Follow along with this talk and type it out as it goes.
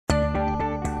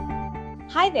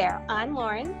Hi there, I'm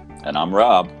Lauren, And I'm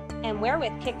Rob. and we're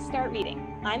with Kickstart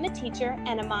Reading. I'm a teacher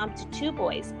and a mom to two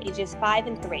boys, ages 5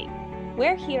 and 3.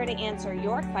 We're here to answer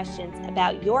your questions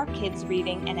about your kids'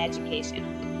 reading and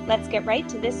education. Let's get right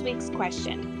to this week's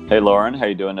question. Hey Lauren, how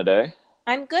you doing today?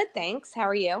 I'm good, thanks. How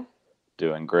are you?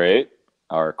 Doing great.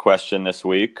 Our question this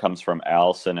week comes from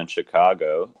Allison in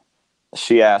Chicago.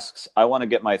 She asks, I want to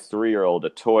get my 3-year-old a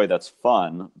toy that's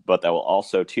fun, but that will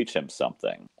also teach him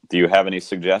something. Do you have any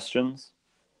suggestions?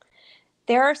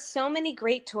 There are so many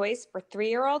great toys for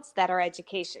 3-year-olds that are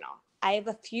educational. I have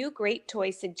a few great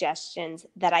toy suggestions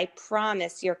that I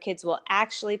promise your kids will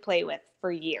actually play with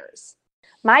for years.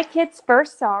 My kids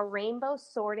first saw rainbow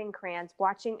sorting crayons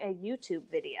watching a YouTube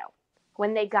video.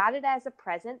 When they got it as a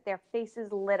present, their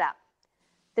faces lit up.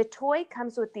 The toy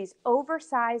comes with these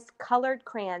oversized colored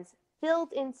crayons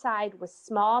filled inside with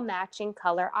small matching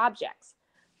color objects.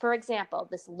 For example,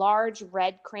 this large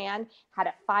red crayon had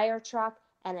a fire truck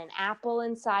and an apple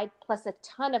inside, plus a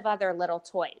ton of other little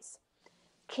toys.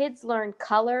 Kids learned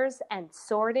colors and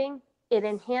sorting. It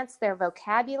enhanced their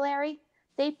vocabulary.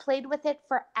 They played with it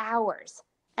for hours.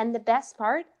 And the best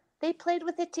part, they played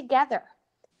with it together.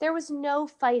 There was no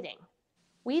fighting.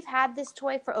 We've had this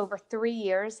toy for over 3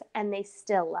 years, and they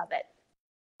still love it.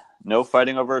 No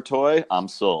fighting over a toy? I'm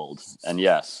sold. And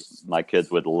yes, my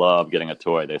kids would love getting a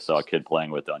toy they saw a kid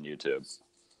playing with on YouTube.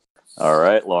 All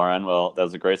right, Lauren. Well, that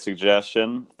was a great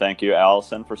suggestion. Thank you,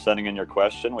 Allison, for sending in your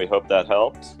question. We hope that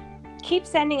helped. Keep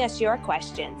sending us your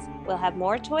questions. We'll have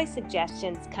more toy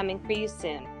suggestions coming for you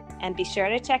soon. And be sure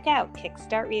to check out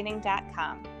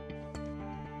kickstartreading.com.